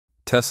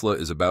Tesla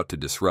is about to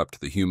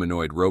disrupt the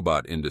humanoid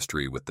robot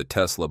industry with the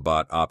Tesla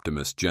Bot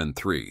Optimus Gen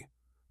 3,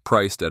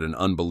 priced at an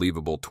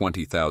unbelievable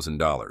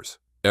 $20,000.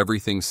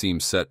 Everything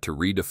seems set to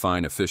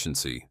redefine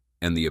efficiency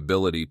and the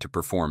ability to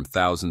perform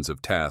thousands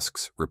of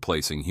tasks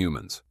replacing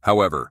humans.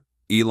 However,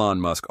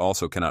 Elon Musk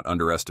also cannot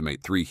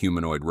underestimate 3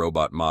 humanoid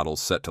robot models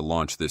set to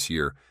launch this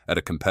year at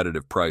a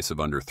competitive price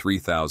of under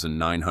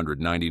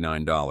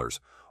 $3,999,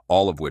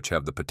 all of which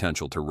have the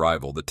potential to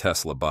rival the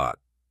Tesla Bot.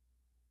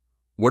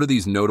 What are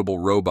these notable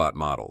robot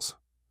models?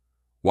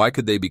 Why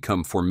could they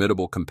become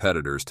formidable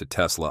competitors to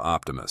Tesla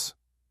Optimus?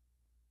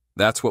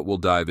 That's what we'll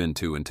dive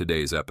into in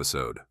today's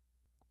episode.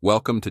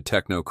 Welcome to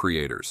Techno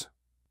Creators.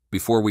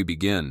 Before we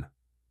begin,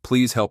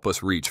 please help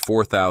us reach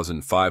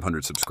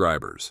 4,500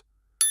 subscribers.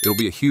 It'll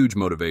be a huge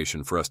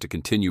motivation for us to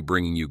continue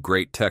bringing you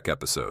great tech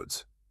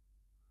episodes.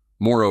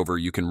 Moreover,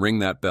 you can ring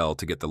that bell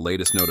to get the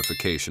latest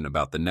notification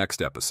about the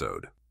next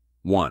episode.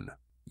 1.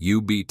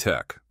 UB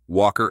Tech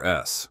Walker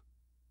S.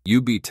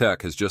 UB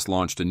Tech has just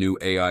launched a new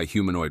AI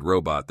humanoid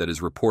robot that is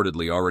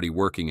reportedly already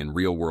working in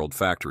real-world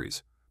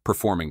factories,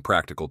 performing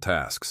practical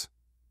tasks.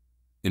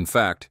 In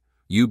fact,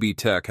 UB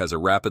Tech has a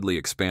rapidly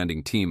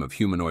expanding team of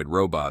humanoid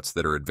robots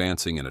that are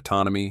advancing in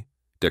autonomy,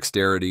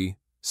 dexterity,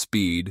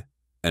 speed,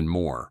 and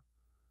more.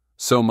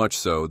 So much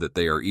so that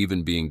they are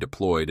even being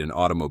deployed in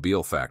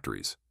automobile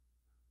factories.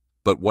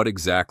 But what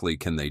exactly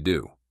can they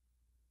do?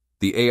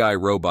 The AI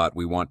robot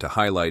we want to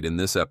highlight in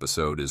this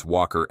episode is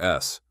Walker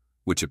S,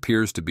 which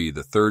appears to be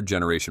the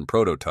 3rd-generation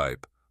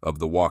prototype of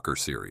the Walker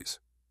series.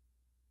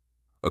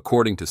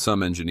 According to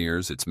some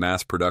engineers, its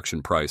mass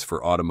production price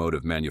for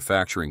automotive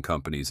manufacturing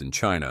companies in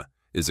China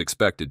is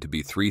expected to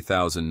be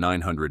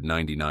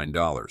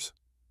 $3,999.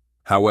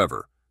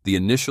 However, the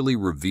initially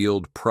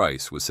revealed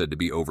price was said to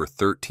be over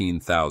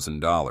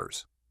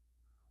 $13,000.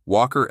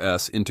 Walker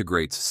S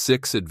integrates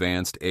 6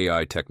 advanced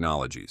AI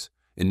technologies,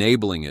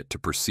 enabling it to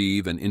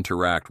perceive and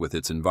interact with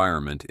its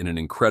environment in an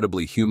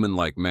incredibly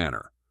human-like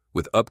manner,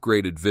 with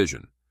upgraded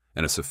vision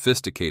and a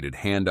sophisticated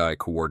hand-eye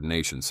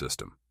coordination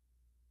system.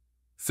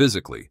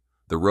 Physically,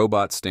 the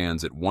robot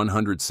stands at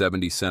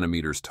 170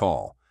 centimeters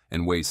tall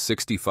and weighs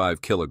 65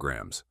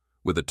 kilograms,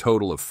 with a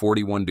total of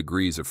 41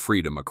 degrees of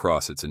freedom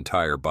across its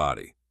entire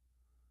body.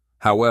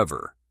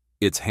 However,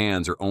 its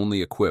hands are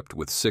only equipped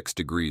with 6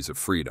 degrees of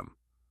freedom,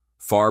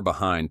 far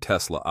behind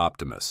Tesla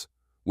Optimus,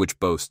 which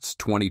boasts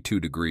 22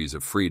 degrees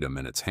of freedom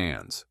in its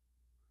hands.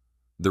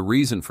 The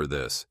reason for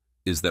this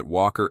is that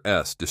Walker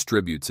S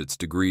distributes its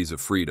degrees of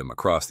freedom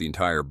across the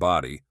entire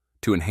body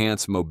to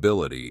enhance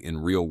mobility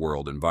in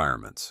real-world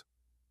environments.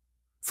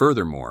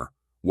 Furthermore,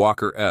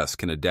 Walker S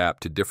can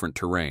adapt to different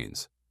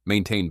terrains,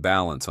 maintain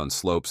balance on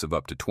slopes of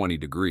up to 20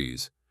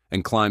 degrees,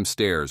 and climb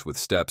stairs with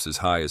steps as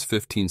high as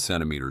 15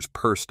 centimeters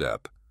per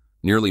step,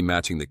 nearly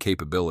matching the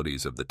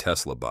capabilities of the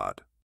Tesla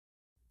Bot.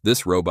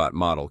 This robot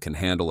model can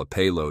handle a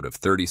payload of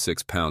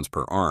 36 pounds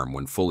per arm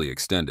when fully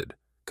extended,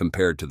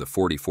 compared to the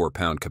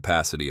 44-pound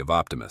capacity of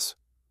Optimus.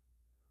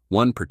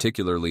 One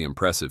particularly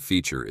impressive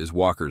feature is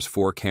Walker's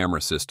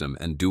 4-camera system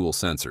and dual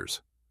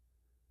sensors.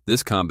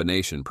 This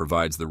combination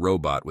provides the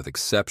robot with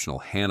exceptional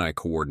hand-eye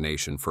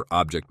coordination for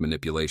object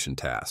manipulation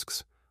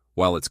tasks,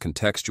 while its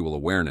contextual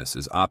awareness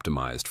is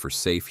optimized for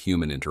safe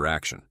human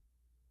interaction.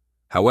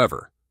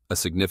 However, a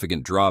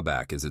significant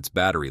drawback is its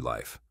battery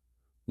life.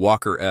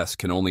 Walker S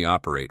can only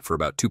operate for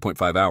about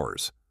 2.5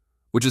 hours,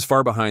 which is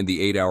far behind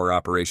the 8-hour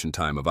operation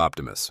time of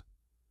Optimus.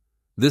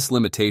 This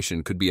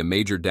limitation could be a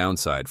major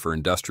downside for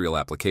industrial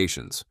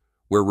applications,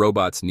 where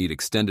robots need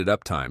extended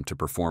uptime to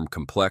perform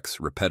complex,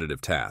 repetitive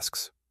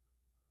tasks.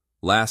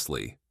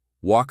 Lastly,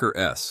 Walker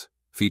S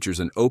features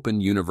an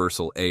open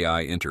universal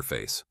AI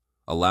interface,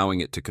 allowing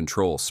it to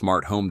control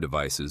smart home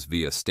devices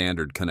via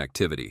standard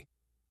connectivity,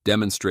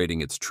 demonstrating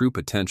its true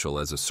potential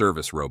as a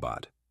service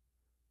robot.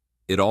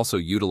 It also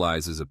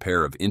utilizes a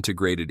pair of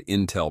integrated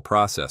Intel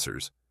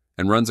processors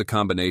and runs a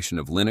combination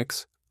of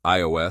Linux,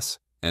 iOS,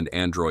 and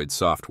Android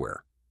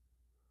software.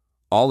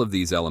 All of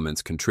these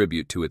elements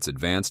contribute to its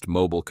advanced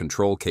mobile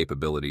control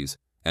capabilities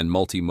and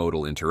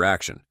multimodal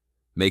interaction,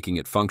 making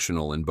it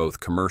functional in both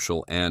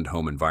commercial and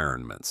home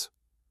environments.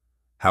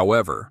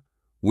 However,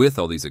 with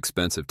all these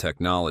expensive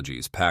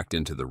technologies packed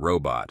into the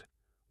robot,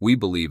 we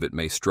believe it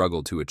may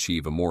struggle to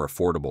achieve a more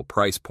affordable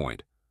price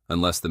point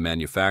unless the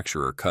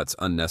manufacturer cuts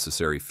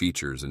unnecessary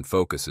features and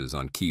focuses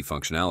on key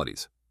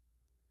functionalities.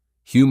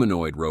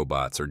 Humanoid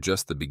robots are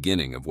just the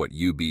beginning of what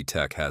UB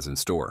Tech has in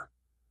store.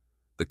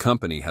 The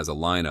company has a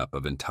lineup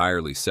of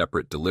entirely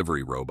separate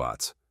delivery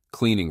robots,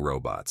 cleaning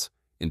robots,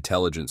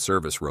 intelligent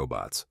service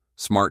robots,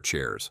 smart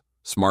chairs,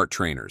 smart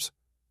trainers,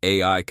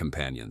 AI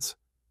companions,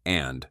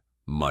 and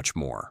much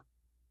more.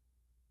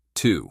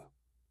 2.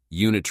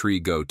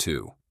 Unitree Go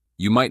 2.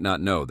 You might not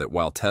know that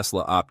while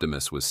Tesla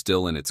Optimus was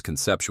still in its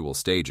conceptual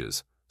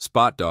stages,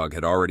 SpotDog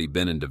had already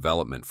been in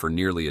development for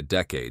nearly a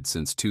decade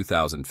since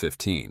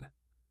 2015.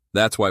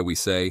 That's why we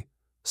say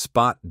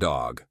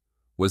SpotDog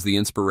was the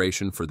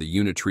inspiration for the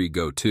Unitree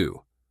Go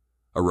 2,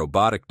 a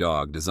robotic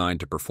dog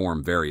designed to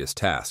perform various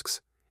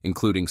tasks,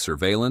 including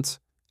surveillance,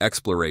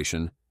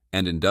 exploration,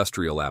 and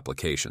industrial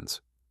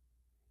applications.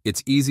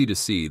 It's easy to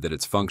see that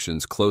its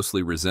functions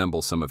closely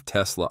resemble some of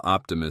Tesla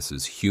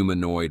Optimus's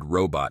humanoid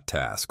robot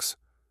tasks,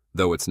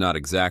 though it's not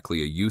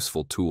exactly a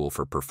useful tool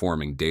for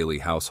performing daily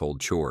household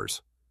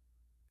chores.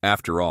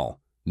 After all,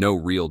 no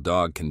real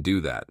dog can do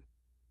that.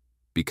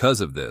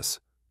 Because of this,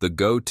 the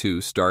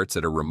Go-2 starts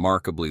at a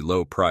remarkably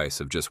low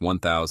price of just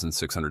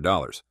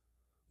 $1,600,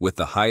 with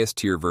the highest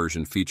tier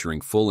version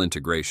featuring full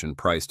integration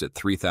priced at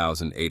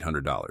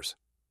 $3,800.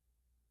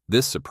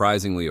 This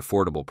surprisingly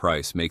affordable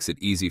price makes it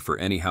easy for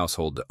any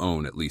household to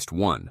own at least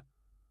one,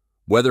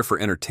 whether for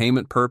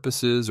entertainment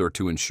purposes or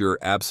to ensure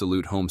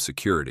absolute home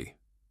security.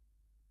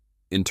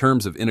 In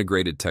terms of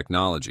integrated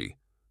technology,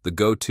 the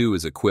Go-2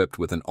 is equipped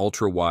with an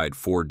ultra-wide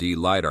 4D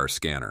LiDAR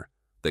scanner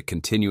that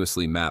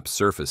continuously maps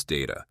surface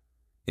data,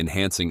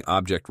 enhancing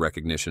object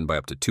recognition by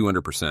up to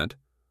 200%,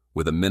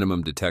 with a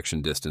minimum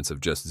detection distance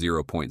of just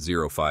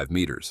 0.05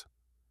 meters.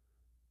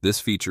 This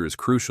feature is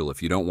crucial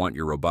if you don't want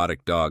your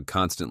robotic dog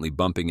constantly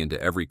bumping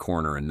into every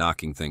corner and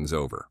knocking things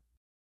over.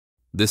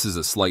 This is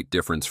a slight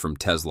difference from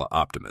Tesla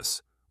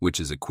Optimus, which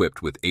is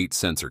equipped with 8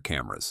 sensor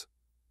cameras.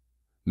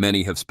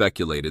 Many have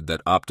speculated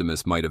that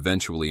Optimus might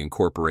eventually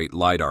incorporate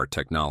LiDAR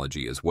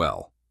technology as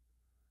well.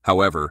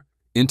 However,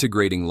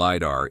 integrating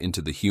LiDAR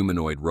into the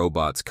humanoid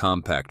robot's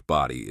compact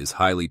body is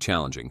highly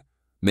challenging,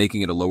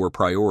 making it a lower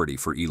priority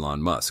for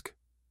Elon Musk.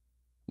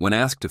 When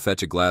asked to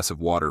fetch a glass of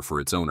water for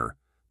its owner,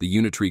 the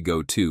Unitree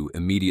Go-2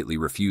 immediately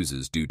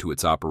refuses due to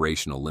its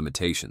operational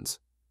limitations.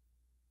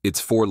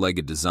 Its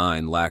four-legged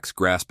design lacks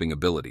grasping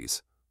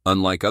abilities,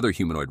 unlike other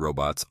humanoid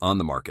robots on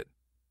the market.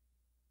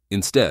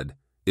 Instead,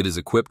 it is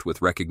equipped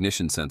with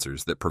recognition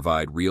sensors that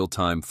provide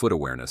real-time foot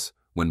awareness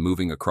when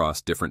moving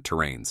across different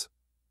terrains.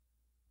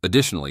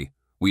 Additionally,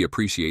 we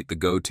appreciate the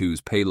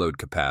Go-2's payload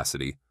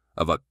capacity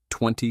of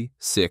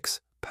 26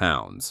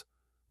 pounds,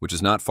 which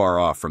is not far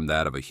off from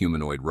that of a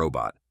humanoid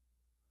robot.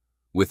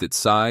 With its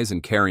size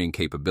and carrying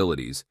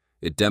capabilities,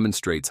 it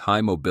demonstrates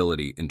high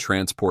mobility in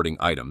transporting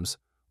items,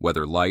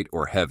 whether light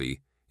or heavy,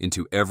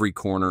 into every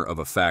corner of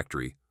a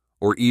factory,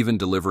 or even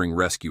delivering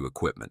rescue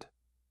equipment.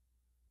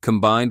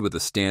 Combined with a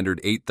standard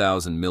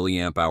 8,000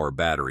 mAh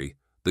battery,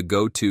 the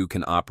Go-2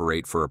 can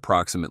operate for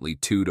approximately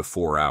 2 to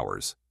 4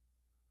 hours.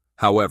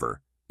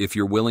 However, if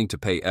you're willing to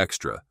pay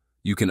extra,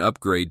 you can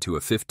upgrade to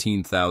a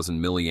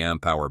 15,000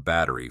 mAh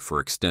battery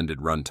for extended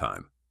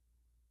runtime.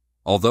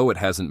 Although it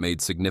hasn't made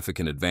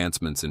significant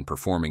advancements in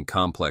performing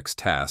complex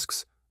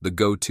tasks, the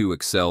Go-2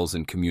 excels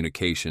in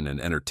communication and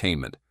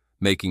entertainment,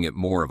 making it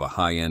more of a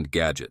high-end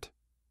gadget.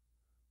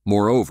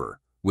 Moreover,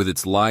 with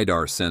its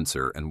LiDAR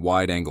sensor and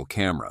wide-angle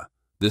camera,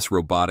 this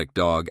robotic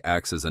dog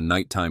acts as a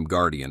nighttime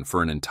guardian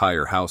for an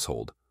entire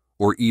household,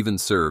 or even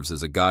serves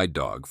as a guide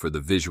dog for the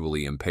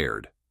visually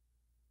impaired.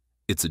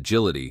 Its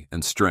agility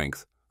and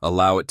strength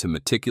allow it to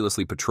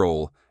meticulously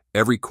patrol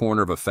every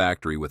corner of a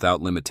factory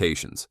without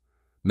limitations,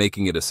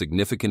 making it a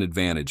significant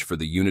advantage for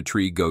the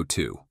Unitree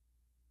Go-2.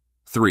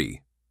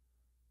 3.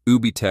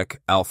 UbiTech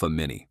Alpha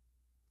Mini.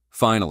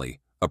 Finally,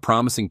 a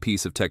promising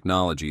piece of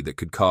technology that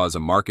could cause a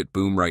market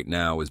boom right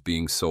now is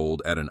being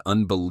sold at an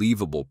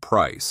unbelievable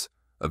price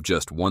of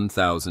just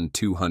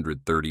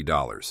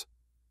 $1,230.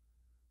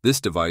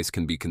 This device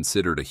can be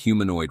considered a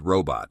humanoid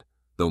robot,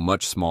 though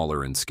much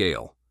smaller in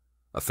scale.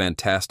 A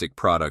fantastic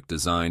product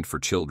designed for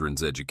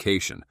children's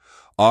education,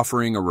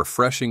 offering a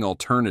refreshing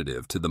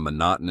alternative to the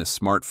monotonous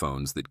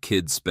smartphones that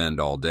kids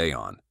spend all day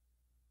on.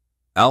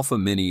 Alpha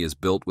Mini is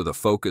built with a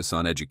focus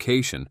on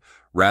education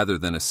rather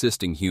than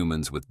assisting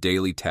humans with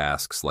daily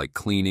tasks like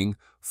cleaning,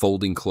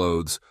 folding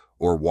clothes,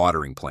 or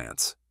watering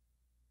plants.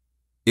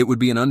 It would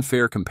be an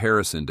unfair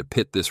comparison to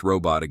pit this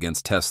robot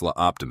against Tesla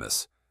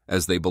Optimus,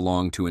 as they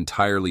belong to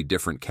entirely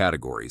different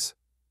categories.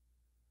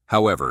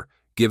 However,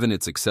 given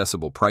its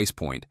accessible price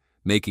point,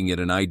 making it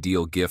an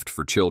ideal gift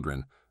for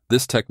children,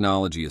 this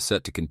technology is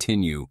set to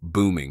continue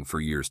booming for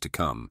years to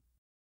come.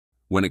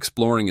 When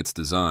exploring its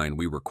design,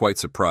 we were quite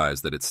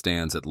surprised that it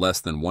stands at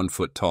less than 1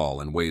 foot tall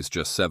and weighs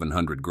just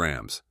 700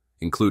 grams,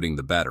 including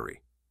the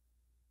battery.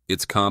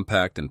 Its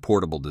compact and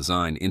portable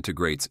design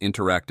integrates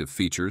interactive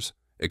features,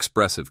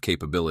 expressive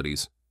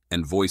capabilities,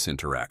 and voice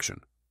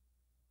interaction.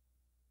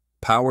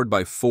 Powered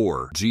by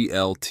 4G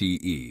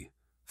LTE,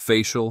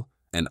 facial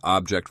and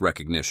object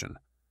recognition,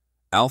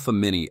 Alpha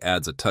Mini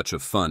adds a touch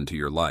of fun to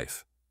your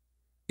life.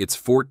 Its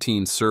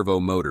 14 servo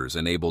motors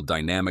enable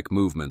dynamic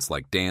movements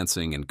like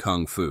dancing and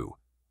kung fu,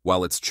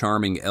 while its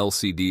charming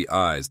LCD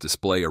eyes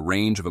display a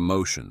range of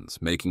emotions,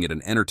 making it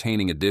an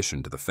entertaining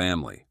addition to the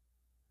family.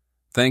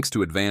 Thanks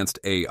to advanced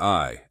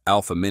AI,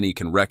 Alpha Mini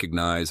can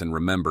recognize and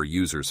remember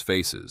users'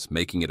 faces,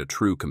 making it a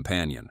true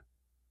companion.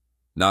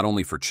 Not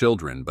only for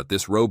children, but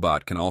this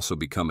robot can also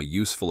become a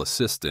useful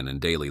assistant in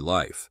daily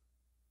life.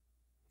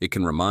 It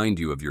can remind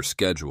you of your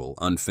schedule,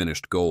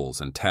 unfinished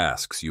goals, and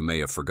tasks you may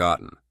have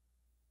forgotten.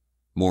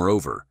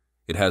 Moreover,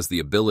 it has the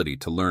ability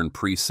to learn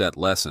preset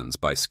lessons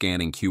by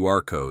scanning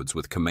QR codes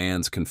with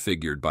commands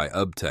configured by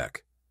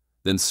UbiTech,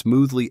 then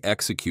smoothly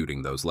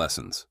executing those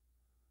lessons,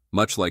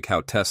 much like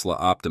how Tesla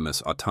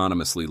Optimus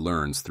autonomously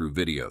learns through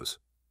videos.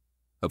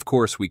 Of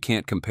course, we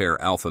can't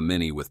compare Alpha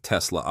Mini with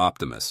Tesla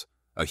Optimus,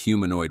 a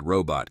humanoid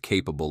robot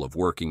capable of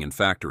working in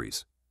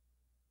factories.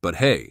 But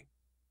hey,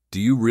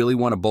 do you really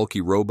want a bulky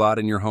robot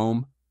in your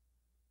home?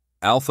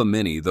 Alpha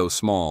Mini, though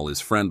small, is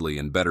friendly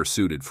and better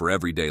suited for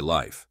everyday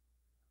life.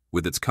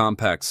 With its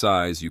compact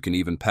size, you can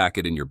even pack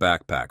it in your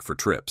backpack for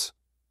trips.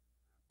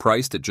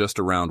 Priced at just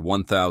around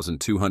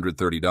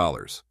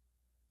 $1,230,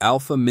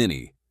 Alpha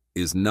Mini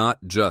is not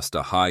just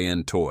a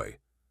high-end toy,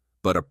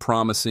 but a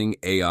promising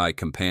AI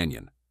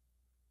companion.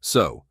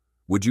 So,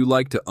 would you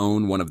like to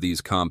own one of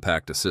these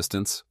compact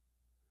assistants?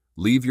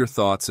 Leave your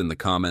thoughts in the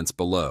comments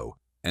below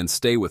and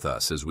stay with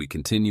us as we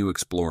continue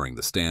exploring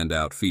the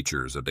standout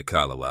features of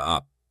Tesla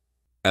Optimus.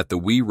 At the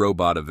We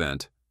Robot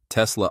event,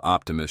 Tesla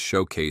Optimus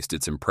showcased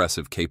its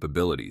impressive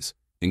capabilities,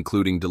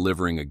 including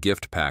delivering a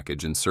gift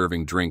package and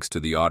serving drinks to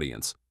the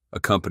audience,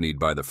 accompanied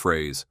by the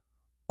phrase,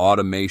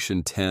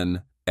 Automation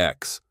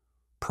 10X,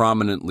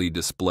 prominently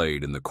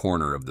displayed in the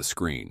corner of the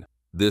screen.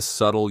 This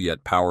subtle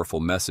yet powerful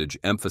message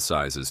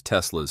emphasizes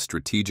Tesla's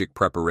strategic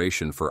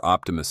preparation for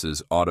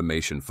Optimus's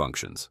automation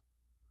functions,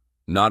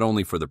 not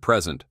only for the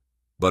present,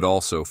 but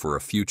also for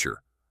a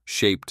future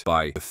shaped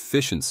by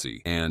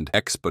efficiency and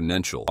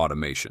exponential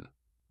automation.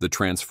 The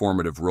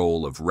transformative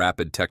role of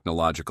rapid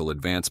technological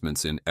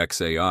advancements in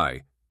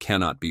XAI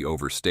cannot be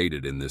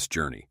overstated in this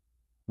journey.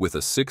 With a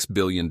 $6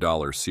 billion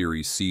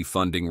Series C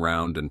funding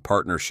round and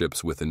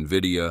partnerships with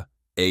NVIDIA,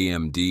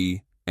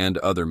 AMD, and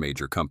other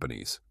major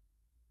companies,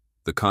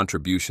 the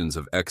contributions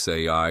of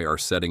XAI are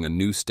setting a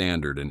new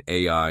standard in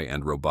AI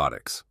and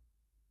robotics.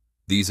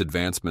 These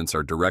advancements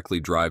are directly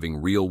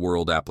driving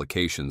real-world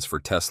applications for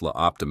Tesla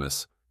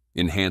Optimus,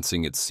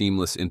 enhancing its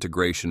seamless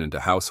integration into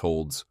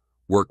households,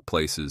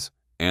 workplaces,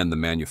 and the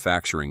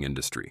manufacturing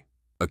industry.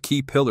 A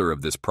key pillar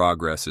of this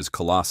progress is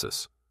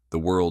Colossus, the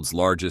world's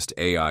largest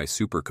AI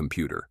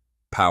supercomputer,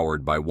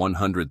 powered by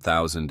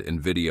 100,000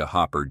 NVIDIA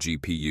Hopper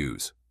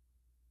GPUs.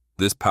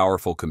 This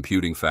powerful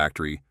computing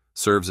factory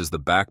serves as the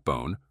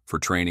backbone for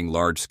training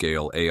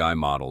large-scale AI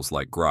models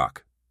like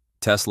Grok.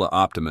 Tesla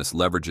Optimus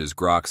leverages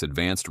Grok's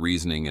advanced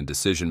reasoning and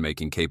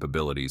decision-making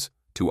capabilities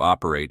to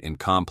operate in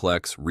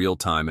complex,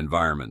 real-time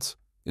environments,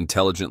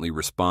 intelligently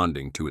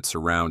responding to its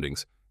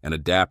surroundings and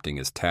adapting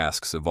as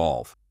tasks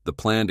evolve. The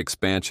planned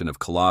expansion of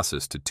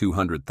Colossus to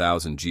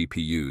 200,000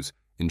 GPUs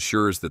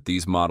ensures that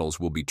these models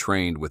will be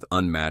trained with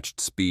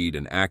unmatched speed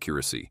and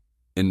accuracy,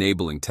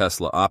 enabling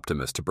Tesla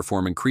Optimus to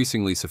perform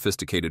increasingly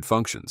sophisticated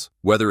functions.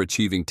 Whether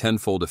achieving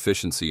tenfold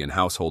efficiency in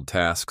household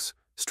tasks,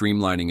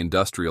 streamlining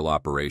industrial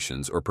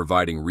operations, or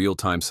providing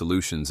real-time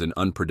solutions in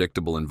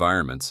unpredictable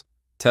environments,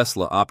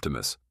 Tesla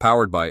Optimus,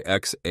 powered by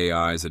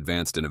XAI's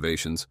advanced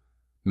innovations,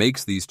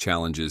 makes these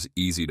challenges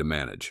easy to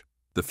manage.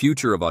 The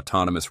future of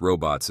autonomous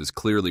robots is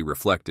clearly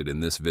reflected in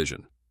this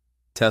vision.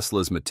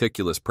 Tesla's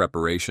meticulous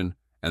preparation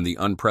and the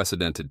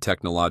unprecedented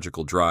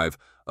technological drive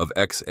of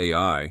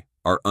XAI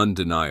are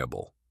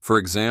undeniable. For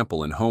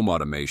example, in home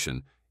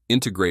automation,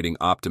 integrating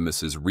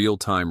Optimus's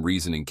real-time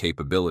reasoning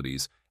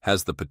capabilities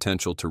has the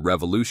potential to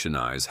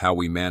revolutionize how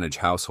we manage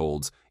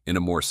households in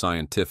a more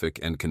scientific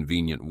and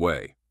convenient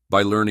way.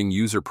 By learning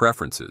user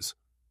preferences,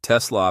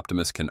 Tesla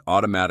Optimus can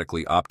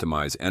automatically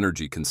optimize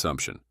energy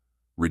consumption,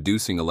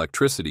 reducing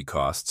electricity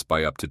costs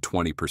by up to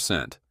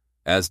 20%,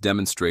 as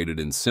demonstrated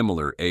in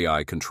similar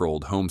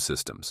AI-controlled home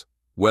systems.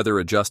 Whether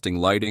adjusting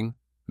lighting,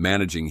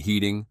 managing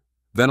heating,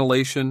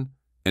 ventilation,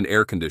 and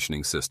air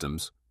conditioning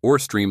systems, or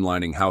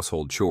streamlining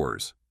household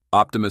chores,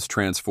 Optimus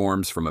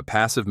transforms from a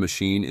passive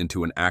machine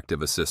into an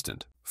active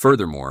assistant.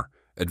 Furthermore,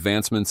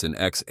 advancements in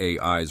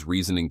XAI's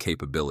reasoning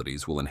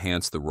capabilities will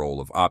enhance the role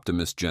of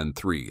Optimus Gen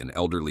 3 in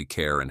elderly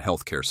care and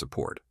healthcare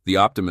support. The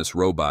Optimus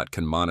robot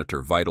can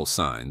monitor vital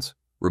signs,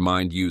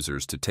 remind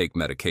users to take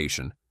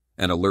medication,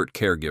 and alert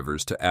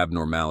caregivers to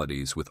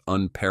abnormalities with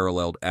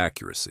unparalleled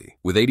accuracy.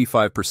 With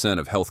 85%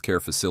 of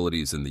healthcare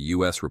facilities in the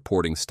U.S.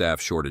 reporting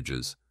staff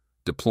shortages,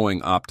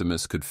 deploying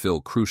Optimus could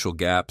fill crucial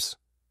gaps,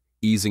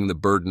 easing the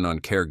burden on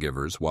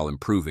caregivers while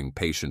improving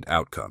patient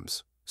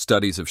outcomes.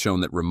 Studies have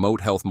shown that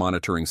remote health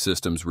monitoring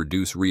systems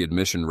reduce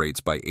readmission rates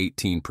by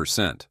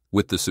 18%.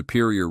 With the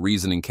superior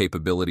reasoning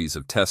capabilities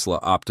of Tesla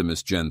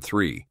Optimus Gen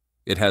 3,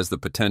 it has the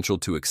potential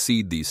to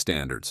exceed these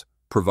standards,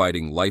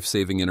 providing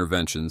life-saving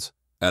interventions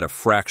at a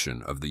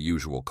fraction of the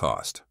usual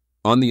cost.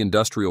 On the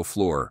industrial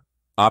floor,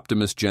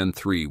 Optimus Gen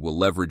 3 will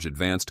leverage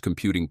advanced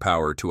computing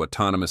power to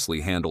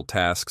autonomously handle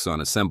tasks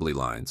on assembly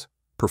lines,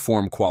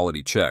 perform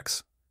quality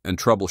checks, and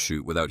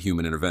troubleshoot without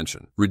human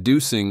intervention.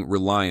 Reducing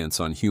reliance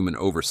on human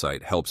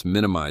oversight helps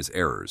minimize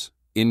errors,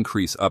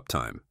 increase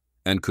uptime,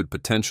 and could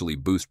potentially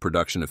boost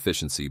production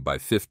efficiency by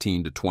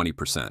 15 to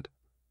 20%,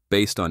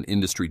 based on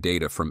industry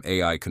data from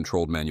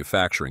AI-controlled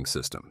manufacturing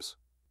systems.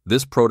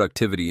 This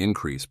productivity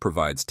increase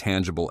provides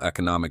tangible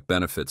economic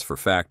benefits for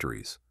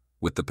factories,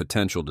 with the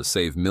potential to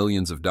save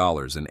millions of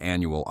dollars in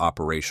annual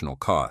operational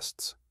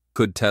costs.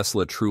 Could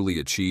Tesla truly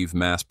achieve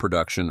mass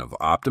production of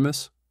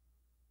Optimus?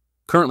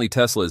 Currently,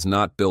 Tesla has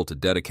not built a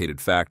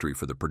dedicated factory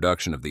for the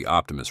production of the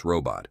Optimus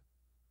robot.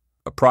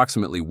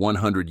 Approximately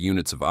 100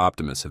 units of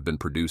Optimus have been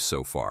produced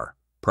so far,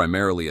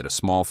 primarily at a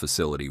small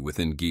facility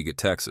within Giga,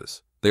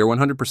 Texas. They are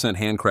 100%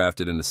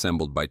 handcrafted and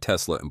assembled by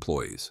Tesla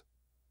employees.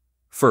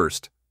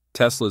 First,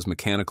 Tesla's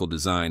mechanical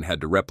design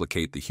had to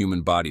replicate the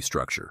human body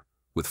structure,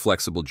 with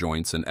flexible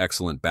joints and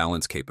excellent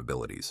balance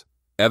capabilities.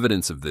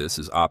 Evidence of this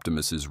is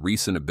Optimus's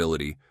recent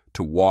ability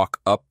to walk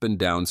up and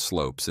down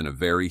slopes in a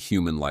very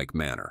human-like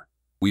manner.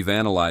 We've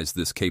analyzed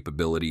this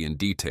capability in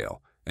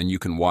detail, and you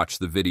can watch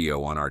the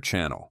video on our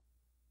channel.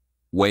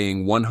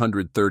 Weighing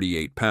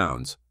 138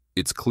 pounds,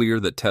 it's clear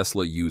that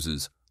Tesla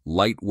uses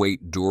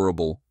lightweight,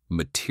 durable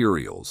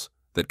materials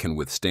that can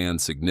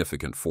withstand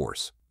significant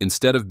force.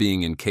 Instead of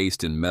being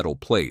encased in metal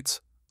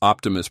plates,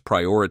 Optimus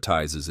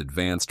prioritizes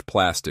advanced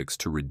plastics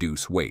to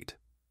reduce weight.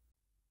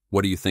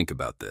 What do you think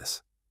about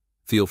this?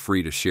 Feel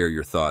free to share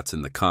your thoughts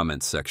in the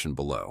comments section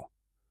below.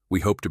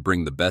 We hope to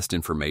bring the best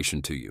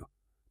information to you.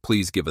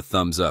 Please give a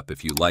thumbs up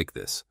if you like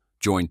this.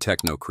 Join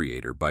Techno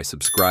Creator by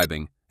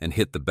subscribing and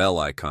hit the bell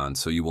icon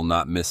so you will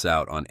not miss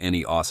out on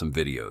any awesome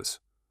videos.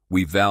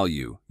 We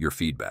value your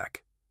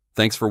feedback.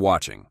 Thanks for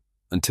watching.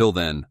 Until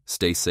then,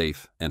 stay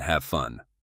safe and have fun.